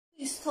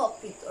Please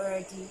stop it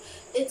already.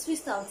 A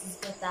twist out is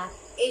better.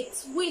 A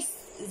twist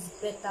is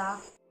better.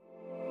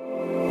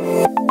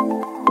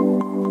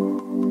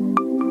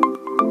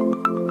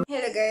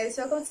 Hello guys,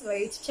 welcome to my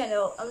YouTube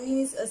channel. I'm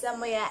Eunice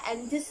Osamoya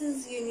and this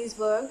is Eunice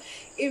Vlog.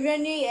 If you're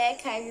new here,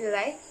 kindly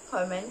like,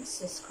 comment,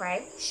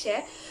 subscribe,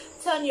 share,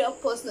 turn your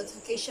post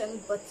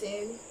notification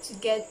button to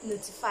get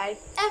notified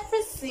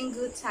every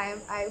single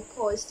time I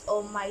post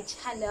on my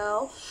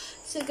channel.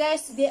 So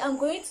guys, today I'm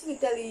going to be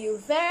telling you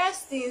various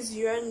things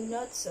you're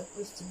not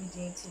supposed to be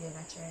doing to your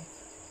natural hair.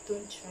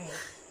 Don't try it.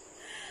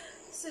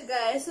 So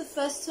guys, the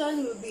first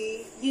one will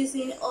be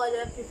using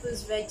other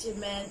people's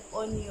regimen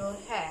on your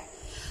hair.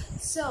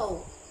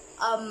 So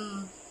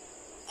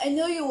I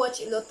know you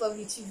watch a lot of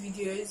YouTube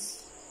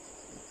videos.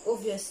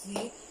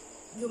 Obviously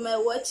you may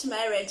watch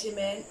my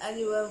regimen and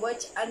you will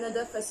watch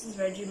another person's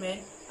regimen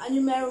and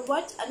you may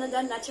watch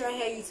another natural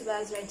hair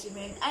YouTuber's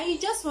regimen, and you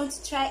just want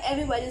to try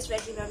everybody's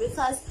regimen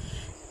because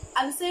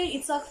I'm saying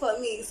it worked for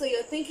me, so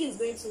you're thinking it's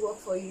going to work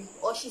for you,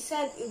 or she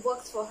said it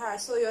worked for her,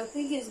 so you're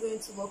thinking it's going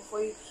to work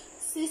for you.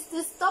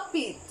 Sister, stop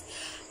it.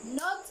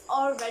 Not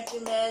all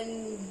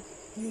regimen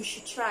you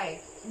should try.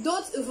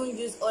 Don't even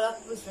use other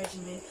people's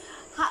regimen.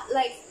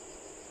 Like,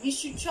 you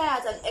should try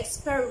out an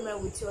experiment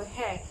with your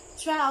hair.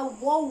 Try out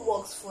what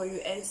works for you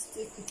and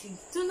stick with it.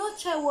 Do not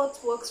try what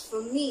works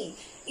for me.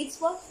 It's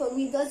worked for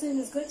me doesn't mean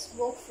it's going to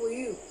work for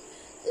you.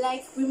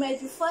 Like, we might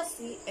be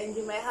fussy and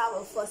you might have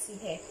a fussy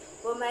hair,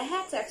 but my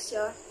hair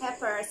texture, hair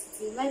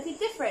porosity might be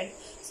different.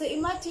 So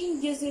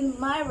imagine using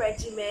my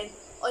regimen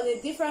on a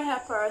different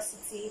hair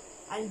porosity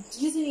and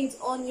using it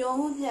on your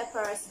own hair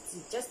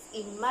porosity. Just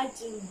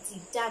imagine the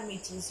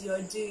damages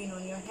you're doing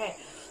on your hair.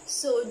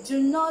 So do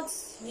not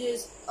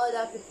use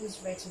other people's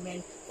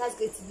regimen. That's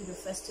going to be the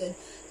first one.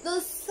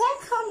 The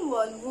second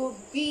one will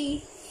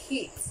be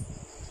heat.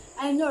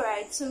 I know,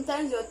 right?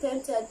 Sometimes you're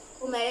tempted,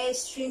 oh, my hair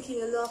is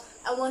shrinking a lot,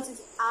 I want it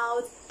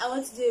out, I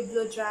want to do a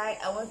blow dry,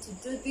 I want to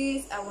do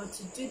this, I want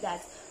to do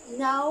that.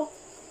 Now,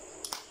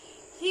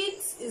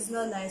 heat is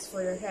not nice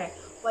for your hair,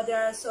 but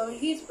there are some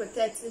heat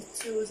protective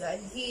tools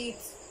and heat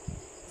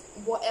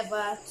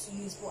whatever to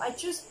use, but I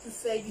just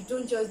prefer you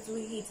don't just do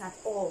heat at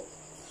all.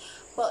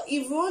 But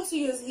if you want to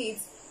use heat,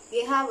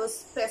 they have a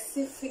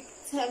specific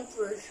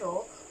temperature.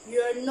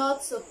 You're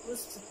not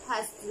supposed to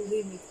pass the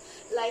limit.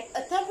 Like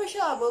a temperature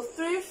above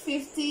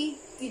 350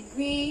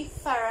 degrees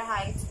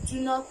Fahrenheit, do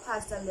not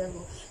pass that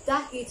level.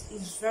 That heat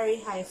is very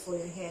high for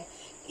your hair.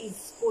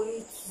 It's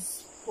going to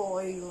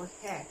spoil your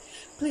hair.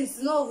 Please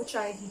do not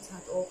try heat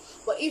at all.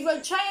 But if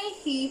you're trying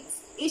heat,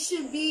 it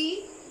should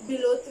be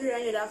below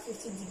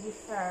 350 degrees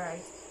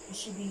Fahrenheit. It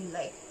should be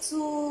like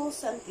 2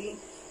 something.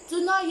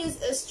 Do not use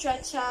a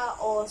stretcher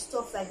or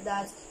stuff like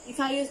that. You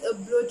can use a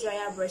blow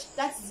dryer brush.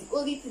 That's the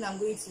only thing I'm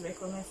going to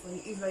recommend for you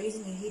if you're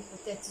using a heat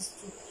protective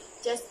tool.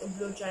 Just a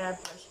blow dryer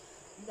brush.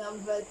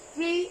 Number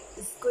 3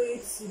 is going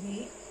to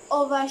be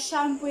over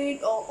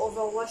shampooing or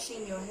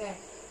overwashing your hair.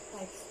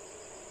 Like,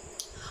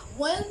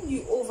 when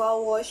you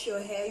overwash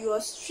your hair, you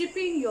are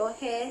stripping your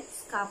hair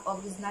scalp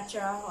of its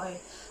natural oil.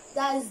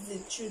 That's the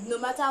truth. No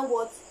matter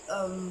what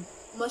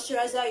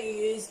moisturizer you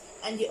use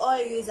and the oil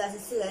you use as a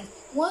sealant,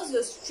 once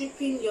you're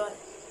stripping your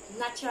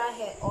natural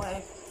hair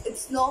oil,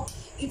 it's not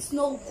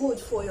good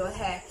for your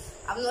hair.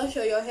 I'm not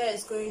sure your hair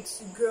is going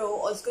to grow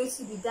or it's going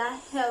to be that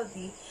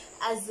healthy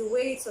as the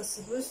way it was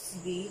supposed to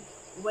be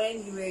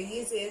when you were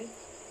using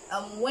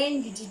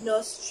when you did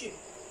not strip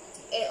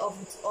the hair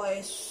of its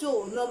oil.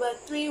 So number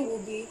 3 will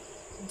be,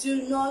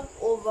 do not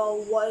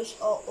overwash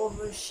or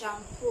over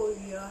shampoo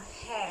your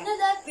hair.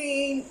 Another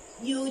thing,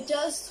 you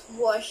just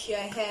wash your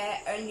hair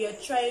and you're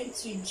trying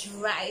to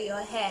dry your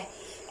hair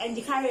and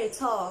you carry a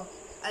towel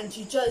and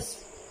you just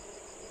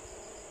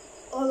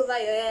all over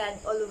your hair and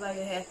all over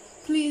your hair.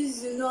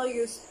 Please do not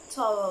use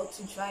towel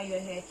to dry your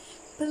hair.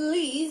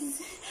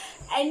 Please.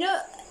 I know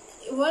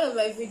in one of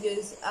my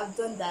videos I've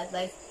done that.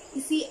 Like,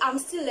 you see, I'm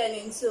still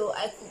learning, so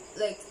I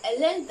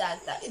learned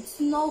that it's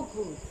not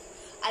good.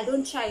 I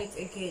don't try it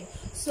again.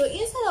 So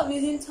instead of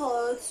using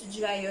towel to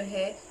dry your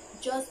hair,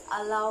 just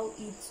allow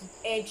it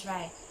to air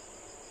dry.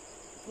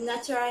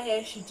 Natural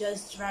hair should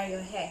just dry your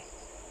hair.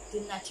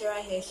 The natural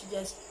hair should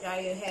just dry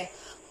your hair.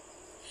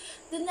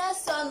 The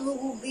next one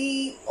will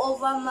be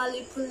over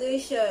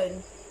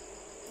manipulation.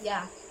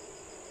 Yeah.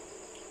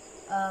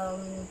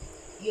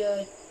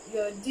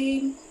 You're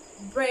doing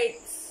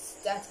braids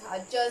that are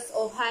just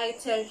of high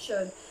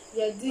tension.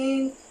 You're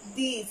doing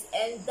this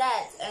and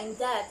that and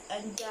that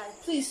and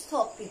that. Please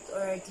stop it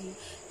already.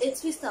 A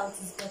twist out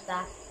is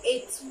better. A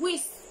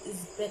twist is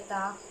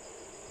better.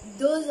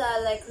 Those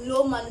are like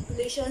low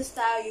manipulation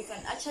style you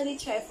can actually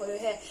try for your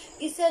hair.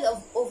 Instead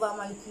of over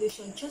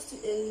manipulation, just do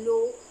a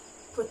low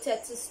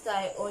protective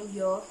style on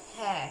your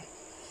hair.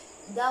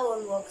 That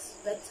one works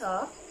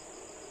better.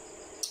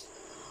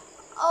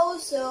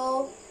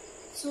 Also,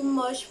 too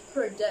much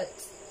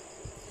product.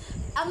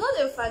 I'm not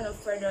a fan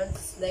of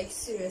products, like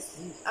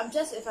seriously. I'm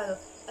just a fan of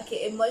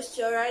a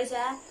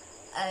moisturizer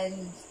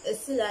and a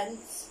sealant,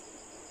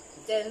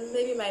 then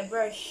maybe my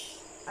brush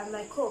and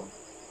my comb,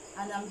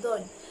 and I'm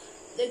done.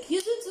 Like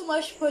using too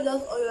much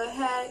product on your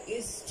hair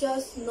is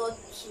just not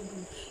too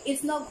good.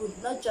 It's not good,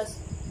 not just,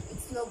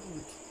 it's not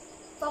good.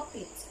 Stop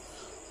it.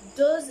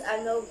 Those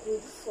are not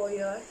good for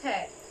your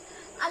hair.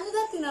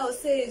 Another thing I would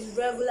say is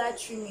regular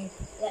trimming.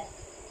 Like,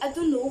 I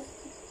don't know,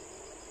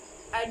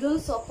 I don't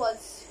support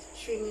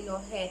trimming your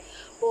hair,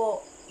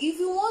 but if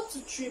you want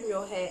to trim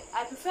your hair,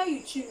 I prefer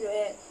you trim your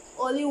hair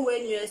only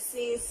when you're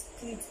seeing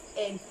split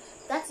end.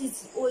 That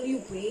is the only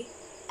way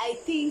I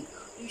think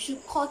you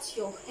should cut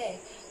your hair,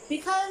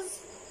 because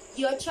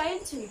you're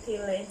trying to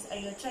retain length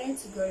and you're trying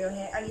to grow your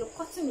hair and you're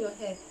cutting your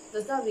hair.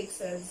 Does that make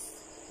sense?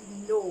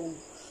 No.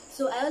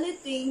 So I only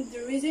think the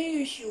reason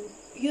you should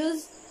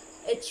use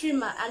a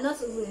trimmer and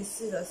not even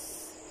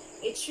scissors,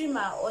 a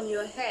trimmer on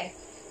your hair,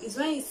 is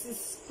when you see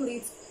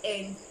split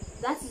end.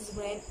 That is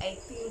when I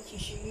think you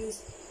should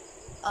use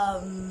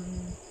a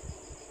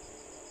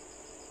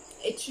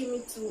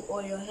trimming tool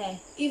on your hair.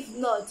 If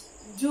not,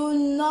 do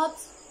not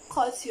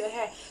cut your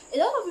hair. A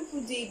lot of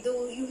people do.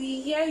 You will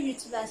hear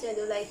YouTubers say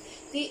they like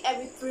they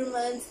every 3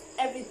 months,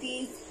 every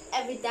this,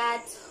 every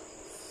that.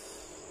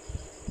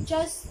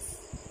 Just,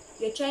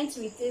 you're trying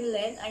to retain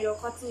length and you're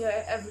cutting your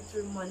hair every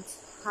 3 months.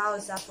 How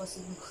is that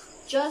possible?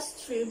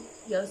 Just trim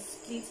your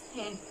split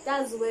end.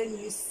 That's when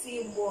you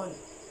see one,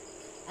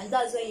 and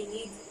that's when you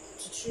need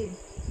to trim.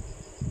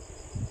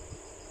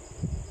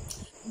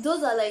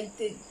 Those are like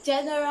the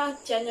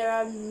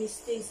general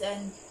mistakes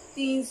and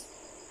things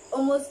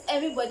almost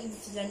everybody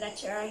does to their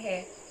natural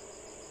hair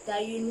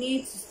that you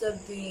need to stop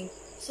doing.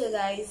 So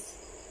guys,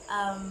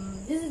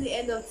 this is the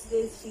end of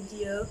today's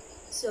video.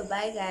 So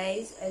bye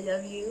guys, I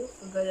love you.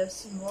 For God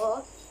loves you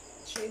more.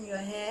 Trim your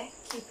hair,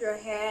 keep your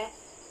hair,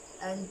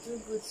 and do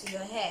good to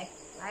your hair.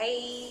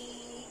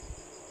 Bye.